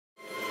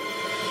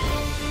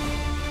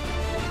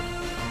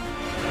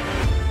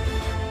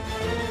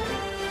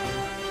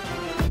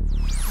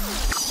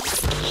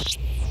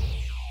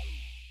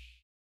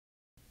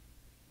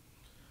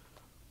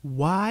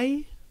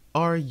Why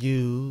are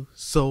you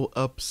so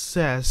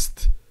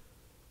obsessed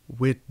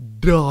with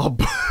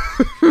dub?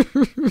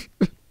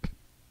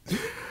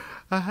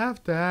 I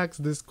have to ask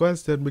this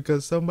question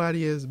because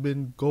somebody has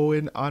been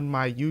going on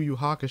my Yu Yu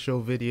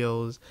Hakusho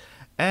videos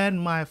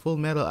and my Full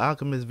Metal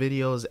Alchemist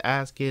videos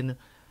asking,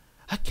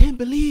 I can't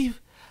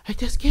believe, I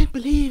just can't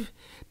believe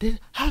that,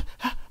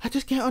 I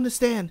just can't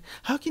understand.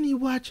 How can you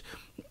watch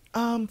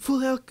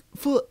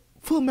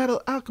Full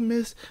Metal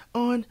Alchemist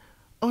on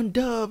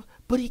dub,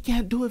 but he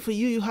can't do it for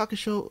Yu Yu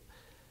Hakusho?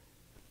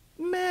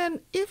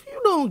 Man, if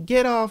you don't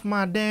get off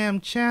my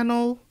damn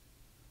channel.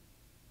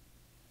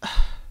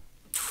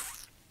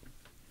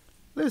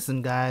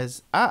 Listen,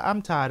 guys,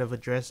 I'm tired of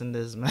addressing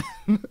this, man.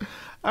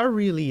 I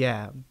really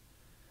am.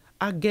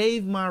 I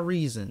gave my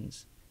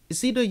reasons.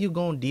 It's either you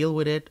gonna deal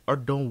with it or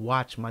don't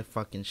watch my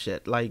fucking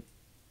shit. Like,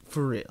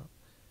 for real.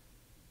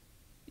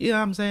 You know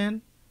what I'm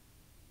saying?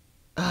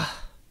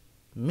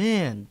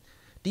 Man,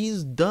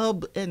 these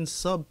dub and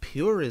sub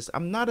purists.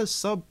 I'm not a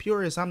sub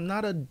purist. I'm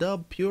not a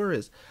dub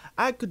purist.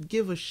 I could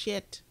give a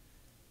shit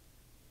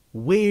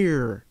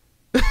where.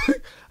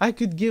 I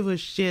could give a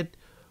shit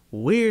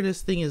where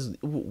this thing is,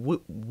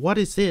 what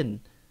it's in.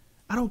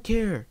 I don't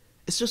care.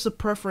 It's just a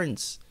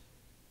preference.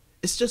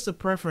 It's just a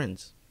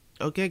preference.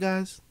 Okay,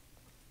 guys?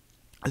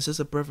 It's just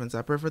a preference.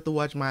 I prefer to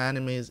watch my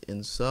animes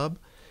in sub.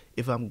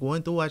 If I'm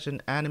going to watch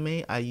an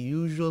anime, I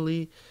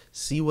usually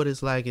see what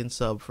it's like in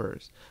sub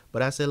first.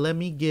 But I said, let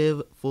me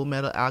give Full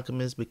Metal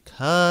Alchemist,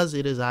 because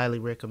it is highly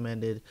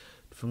recommended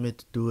for me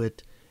to do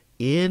it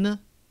in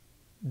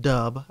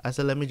dub. I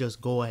said, let me just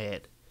go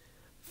ahead.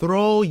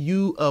 Throw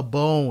you a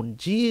bone.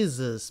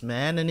 Jesus,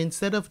 man. And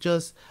instead of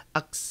just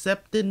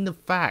accepting the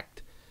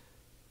fact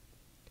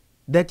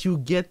that you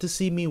get to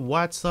see me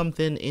watch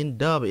something in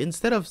dub,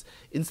 instead of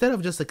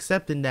just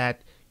accepting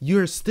that,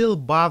 you're still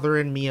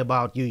bothering me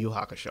about Yu Yu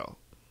Hakusho.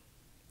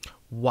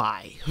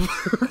 Why?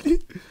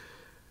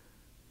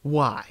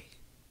 Why?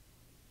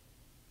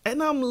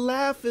 And I'm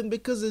laughing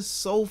because it's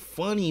so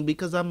funny,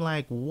 because I'm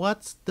like,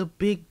 what's the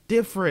big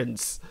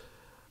difference?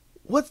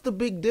 What's the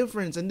big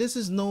difference? And this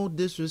is no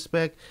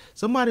disrespect.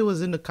 Somebody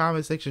was in the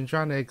comment section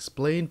trying to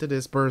explain to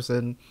this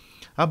person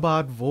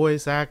about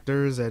voice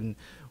actors and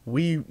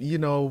we're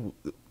weebs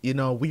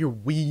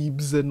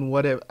and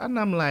whatever. And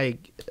I'm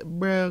like,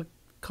 bro,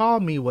 call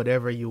me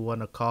whatever you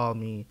want to call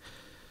me.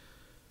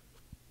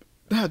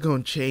 Not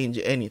gonna change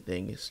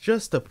anything. It's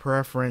just a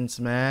preference,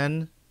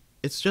 man.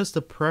 It's just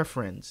a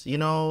preference. You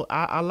know,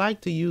 I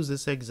like to use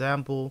this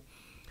example.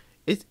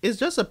 It's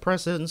just a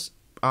preference.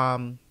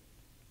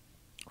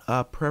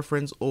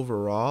 Preference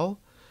overall.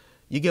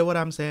 You get what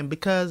I'm saying?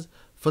 Because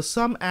for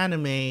some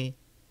anime,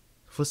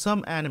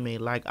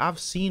 like I've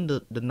seen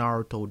the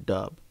Naruto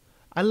dub.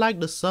 I like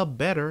the sub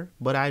better,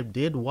 but I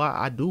do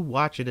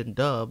watch it in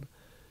dub.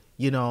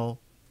 You know,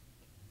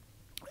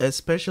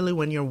 especially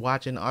when you're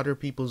watching other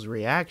people's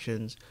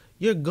reactions,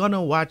 you're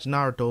gonna watch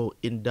Naruto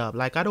in dub.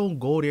 Like, I don't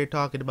go there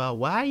talking about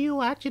why are you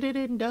watching it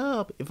in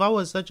dub. If I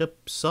was such a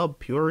sub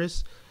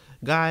purist,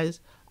 guys,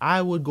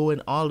 I would go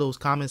in all those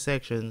comment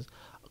sections.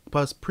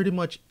 Plus, pretty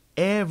much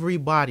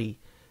everybody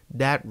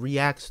that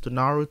reacts to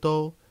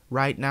Naruto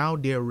right now,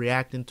 they're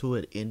reacting to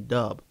it in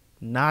dub,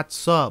 not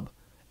sub.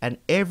 And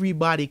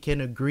everybody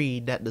can agree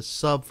that the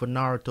sub for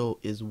Naruto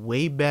is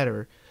way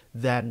better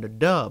than the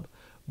dub.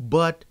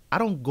 But I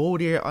don't go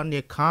there on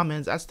their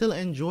comments. I still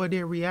enjoy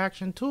their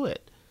reaction to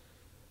it.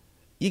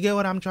 You get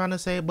what I'm trying to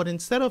say? But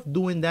instead of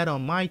doing that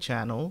on my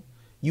channel,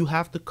 you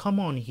have to come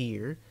on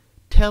here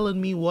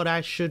telling me what I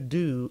should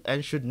do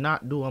and should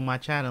not do on my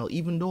channel,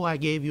 even though I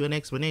gave you an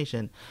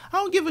explanation. I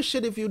don't give a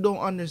shit if you don't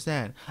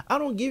understand. I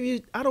don't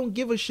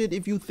give a shit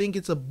if you think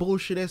it's a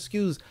bullshit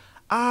excuse.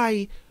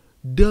 I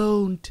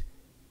don't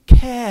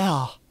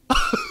care.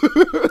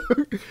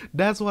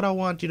 That's what I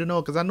want you to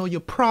know, because I know you're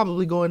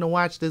probably going to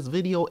watch this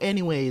video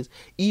anyways,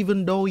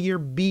 even though you're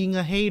being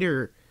a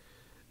hater.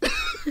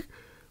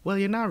 Well,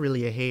 you're not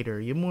really a hater.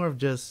 You're more of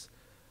just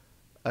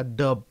a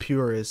dub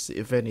purist,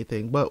 if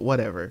anything, but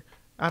whatever.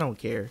 I don't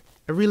care.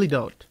 I really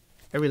don't.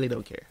 I really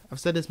don't care. I've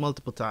said this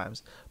multiple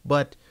times.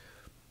 But,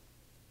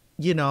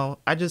 you know,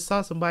 I just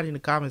saw somebody in the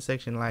comment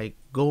section, like,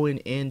 going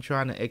in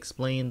trying to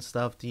explain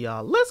stuff to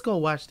y'all. Let's go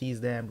watch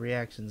these damn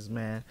reactions,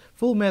 man.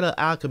 Full Metal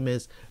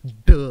Alchemist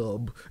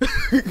dub.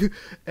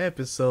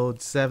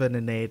 Episode 7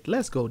 and 8.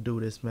 Let's go do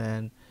this,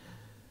 man.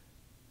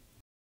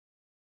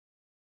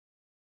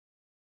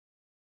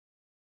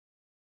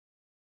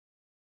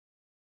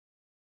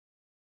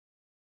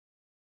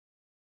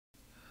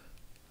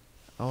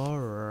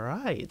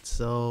 Alright,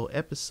 so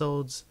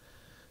episodes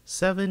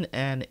 7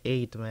 and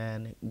 8,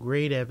 man.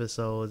 Great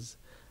episodes.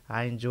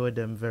 I enjoyed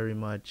them very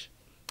much.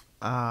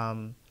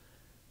 When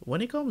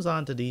it comes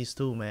on to these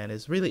two, man,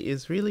 it's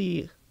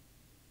really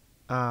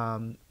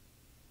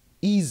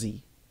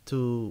easy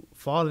to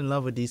fall in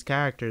love with these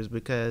characters,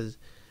 because,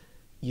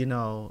 you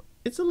know,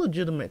 it's a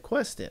legitimate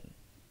question.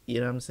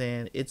 You know what I'm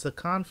saying? It's a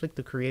conflict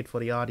to create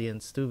for the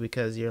audience too,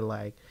 because you're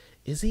like,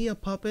 is he a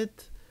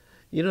puppet?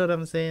 You know what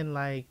I'm saying?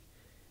 Like,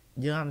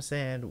 you know what I'm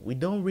saying? We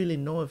don't really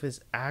know if it's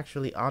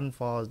actually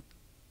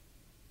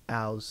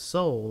Al's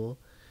soul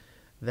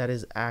that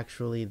is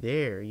actually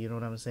there. You know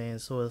what I'm saying?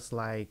 So it's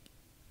like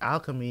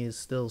alchemy is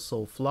still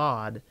so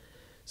flawed.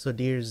 So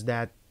there's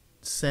that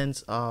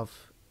sense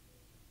of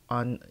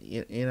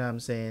you know what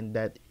I'm saying,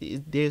 that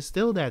there's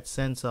still that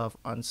sense of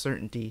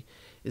uncertainty,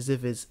 as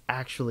if it's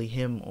actually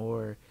him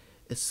or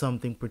it's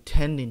something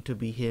pretending to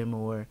be him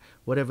or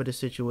whatever the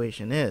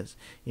situation is.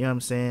 You know what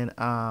I'm saying?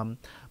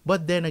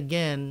 But then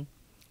again,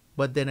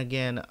 but then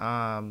again,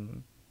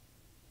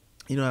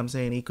 you know what I'm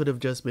saying? He could have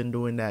just been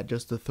doing that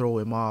just to throw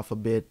him off a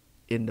bit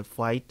in the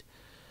fight.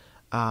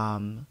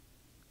 Um,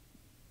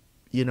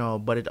 you know,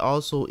 but it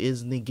also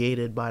is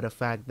negated by the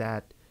fact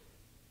that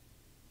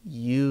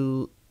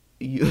you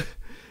you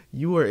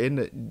you were in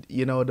the,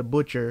 you know, the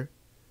butcher,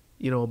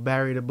 you know,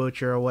 Barry the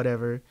butcher or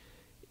whatever.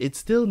 It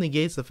still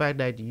negates the fact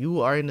that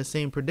you are in the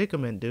same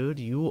predicament, dude.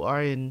 You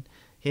are in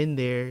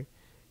there.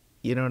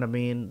 You know what I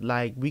mean?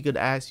 Like, we could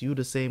ask you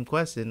the same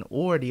question,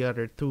 or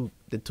the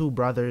two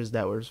brothers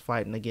that were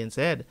fighting against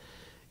Ed.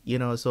 You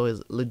know, so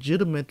it's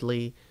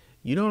legitimately,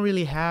 you don't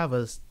really have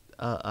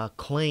a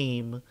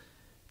claim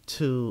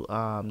to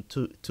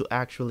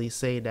actually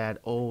say that,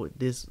 oh,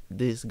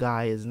 this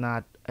guy is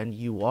not and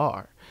you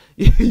are.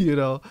 You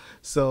know.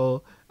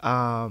 So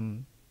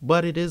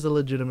but it is a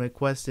legitimate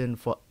question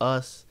for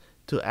us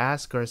to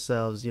ask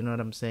ourselves. You know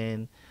what I'm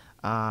saying?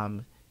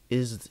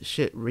 Is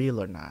shit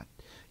real or not?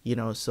 You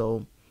know.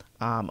 So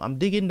I'm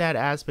digging that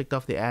aspect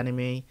of the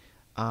anime,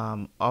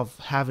 of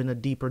having a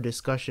deeper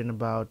discussion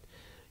about,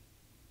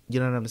 you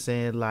know what I'm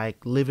saying,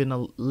 like living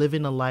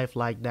a life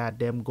like that,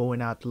 them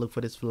going out to look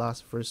for this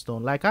philosopher's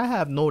stone. Like, I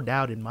have no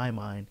doubt in my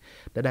mind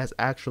that that's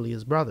actually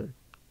his brother.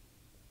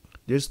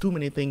 There's too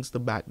many things to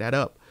back that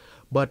up.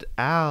 But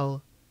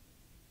Al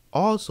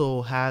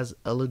also has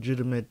a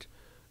legitimate,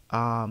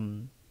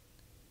 um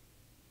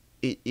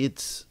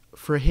it's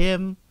for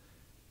him,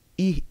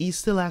 he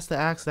still has to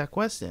ask that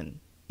question.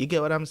 You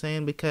get what I'm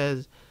saying?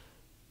 Because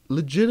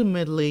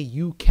legitimately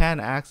you can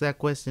ask that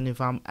question,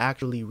 if I'm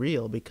actually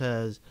real,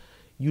 because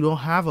you don't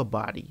have a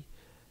body.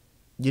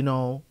 You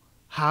know,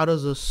 how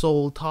does a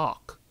soul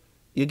talk?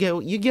 You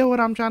get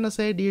what I'm trying to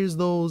say? There's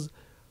those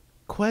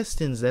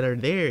questions that are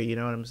there, you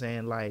know what I'm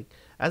saying? Like,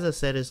 as I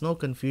said, it's no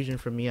confusion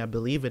for me. I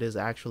believe it is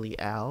actually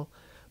Al.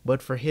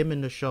 But for him in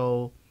the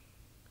show,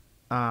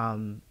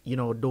 you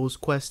know, those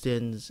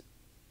questions,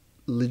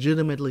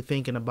 legitimately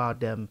thinking about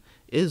them,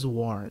 is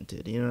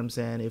warranted. You know what I'm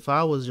saying? If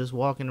I was just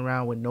walking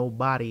around with no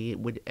body,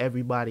 with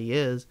everybody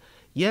is,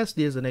 yes,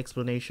 there's an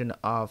explanation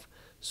of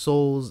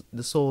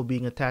the soul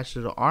being attached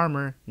to the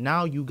armor.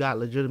 Now you got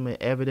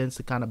legitimate evidence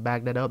to kind of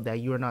back that up, that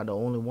you're not the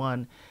only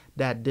one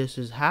that this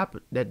has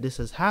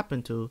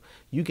happened to.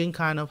 You can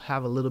kind of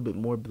have a little bit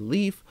more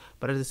belief,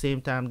 but at the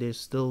same time, there's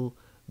still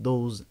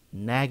those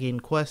nagging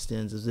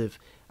questions, as if,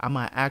 am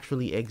I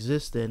actually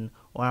existing,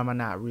 or am I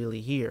not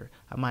really here?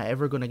 Am I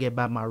ever going to get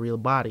back my real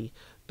body?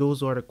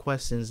 Those are the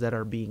questions that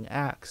are being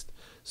asked.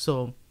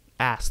 So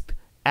asked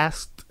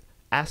asked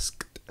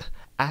asked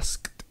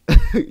asked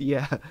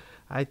yeah,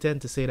 I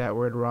tend to say that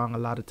word wrong a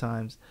lot of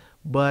times.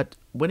 But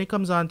when it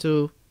comes on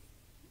to,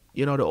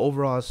 you know, the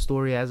overall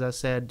story, as I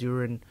said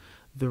during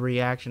the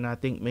reaction, I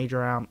think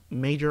Major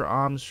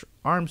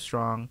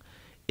Armstrong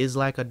is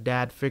like a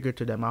dad figure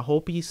to them. I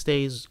hope he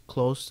stays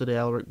close to the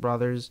Elric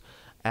brothers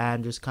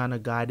and just kind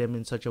of guide them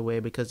in such a way,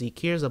 because he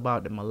cares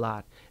about them a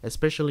lot,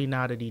 especially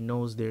now that he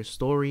knows their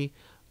story.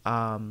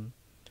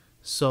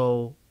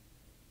 So,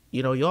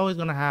 you know, you're always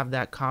going to have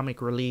that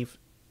comic relief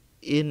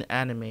in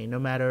anime, no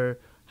matter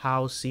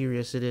how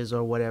serious it is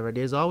or whatever.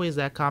 There's always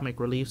that comic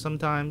relief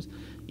sometimes,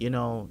 you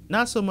know.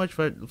 Not so much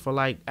for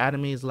like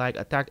animes like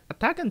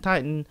Attack on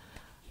Titan.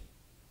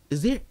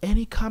 Is there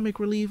any comic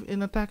relief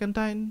in Attack on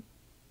Titan?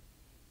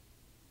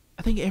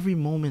 I think every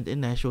moment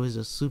in that show is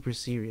just super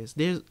serious.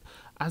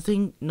 I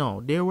think,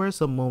 no, there were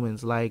some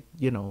moments like,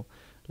 you know,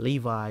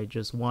 Levi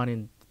just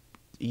wanting,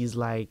 he's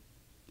like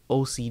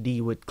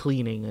OCD with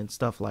cleaning and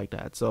stuff like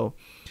that. So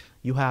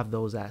you have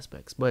those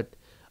aspects. But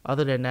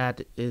other than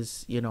that,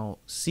 is, you know,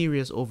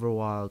 serious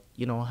overall.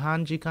 You know,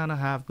 Hanji kind of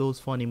have those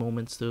funny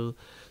moments too.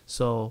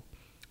 So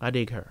I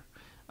dig her.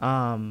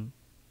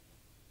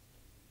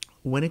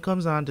 When it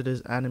comes on to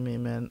this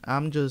anime, man,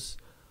 I'm just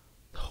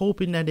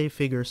hoping that they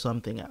figure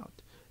something out.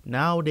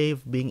 Now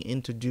they've been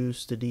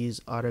introduced to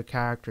these other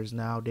characters.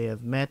 Now they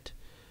have met.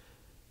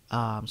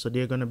 So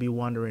they're going to be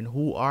wondering,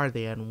 who are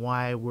they and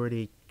why were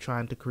they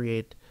trying to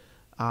create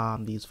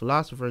these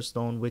Philosopher's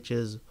Stone, which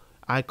is,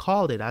 I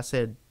called it. I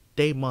said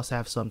they must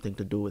have something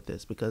to do with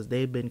this, because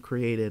they've been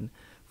creating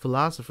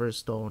Philosopher's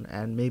Stone,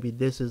 and maybe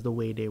this is the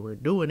way they were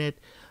doing it.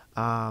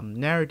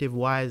 Narrative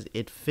wise,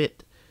 it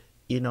fit,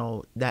 you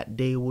know, that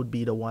they would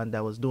be the one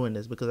that was doing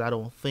this, because I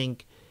don't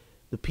think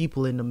the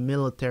people in the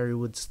military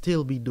would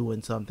still be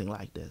doing something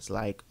like this,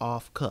 like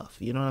off cuff.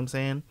 You know what I'm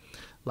saying?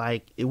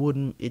 Like, it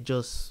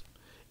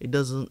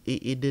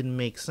didn't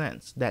make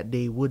sense that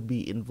they would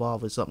be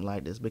involved with something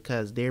like this,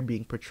 because they're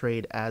being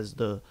portrayed as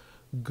the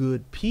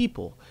good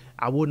people.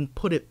 I wouldn't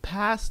put it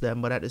past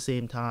them, but at the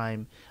same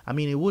time, I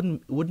mean, it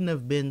wouldn't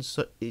have been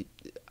so.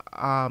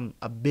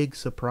 a big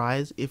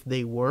surprise if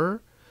they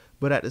were,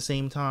 but at the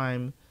same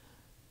time,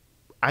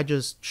 I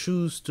just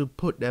choose to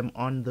put them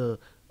on the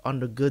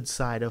good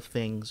side of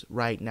things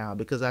right now,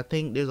 because I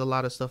think there's a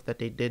lot of stuff that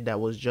they did that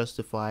was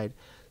justified.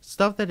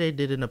 Stuff that they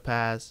did in the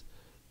past,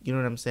 you know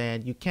what I'm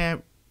saying? You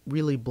can't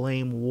really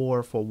blame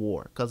war for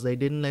war, because they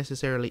didn't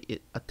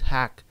necessarily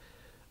attack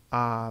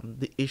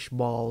the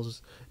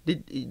Ishbals,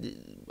 did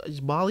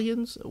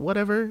Ishbalians,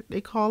 whatever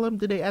they call them.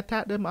 Did they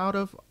attack them out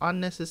of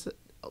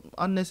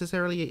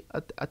unnecessarily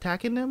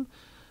attacking them?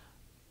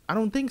 I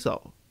don't think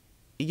so.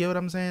 You get what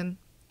I'm saying?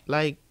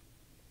 Like,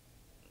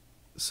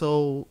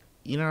 so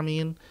you know what I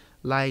mean?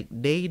 Like,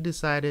 they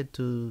decided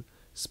to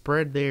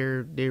spread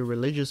their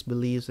religious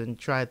beliefs and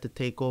try to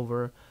take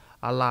over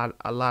a lot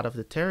of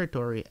the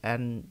territory,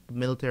 and the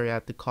military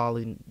had to call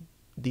in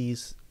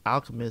these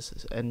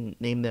alchemists and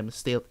name them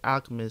stealth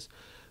alchemists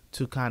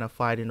to kind of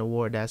fight in the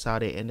war. That's how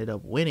they ended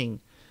up winning.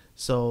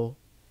 So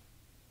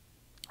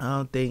I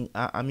don't think,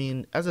 I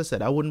mean, as I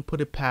said, I wouldn't put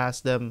it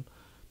past them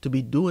to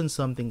be doing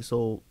something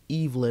so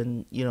evil,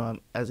 and you know,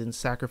 as in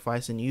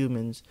sacrificing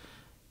humans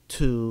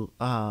to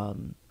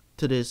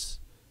this,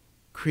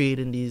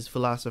 creating these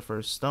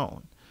philosopher's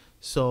stone.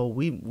 So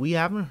we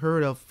haven't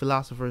heard of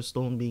philosopher's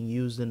stone being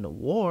used in the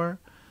war,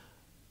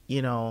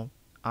 you know.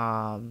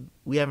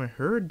 We haven't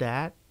heard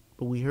that,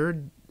 but we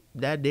heard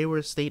that they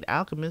were state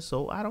alchemists.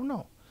 So I don't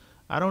know.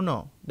 I don't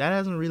know. That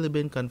hasn't really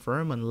been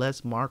confirmed,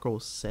 unless Marco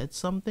said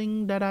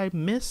something that I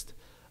missed.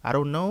 I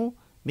don't know.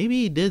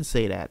 Maybe he did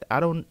say that. I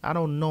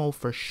don't know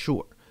for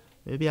sure.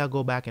 Maybe I'll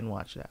go back and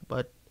watch that.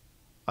 But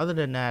other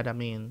than that, I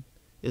mean,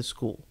 it's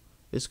cool.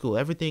 It's cool.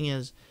 Everything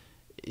is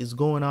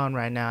going on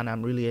right now, and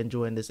I'm really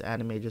enjoying this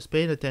anime. Just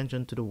paying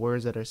attention to the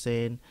words that are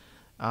saying,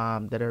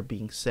 that are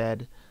being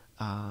said.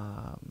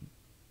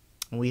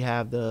 We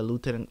have the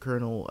lieutenant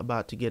colonel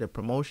about to get a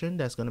promotion.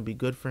 That's gonna be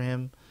good for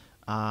him.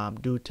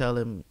 Do tell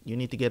him you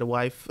need to get a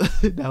wife.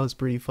 That was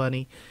pretty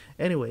funny.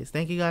 Anyways,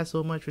 thank you guys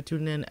so much for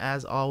tuning in.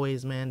 As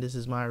always, man, this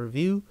is my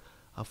review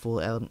of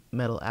Full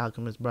Metal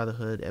Alchemist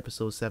Brotherhood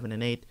episodes 7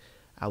 and 8.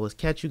 I will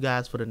catch you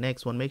guys for the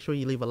next one. Make sure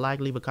you leave a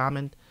like, leave a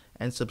comment,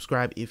 and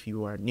subscribe if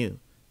you are new.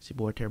 It's your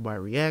boy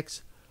Terrorboy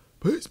Reacts.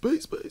 Peace,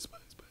 peace, peace,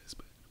 peace.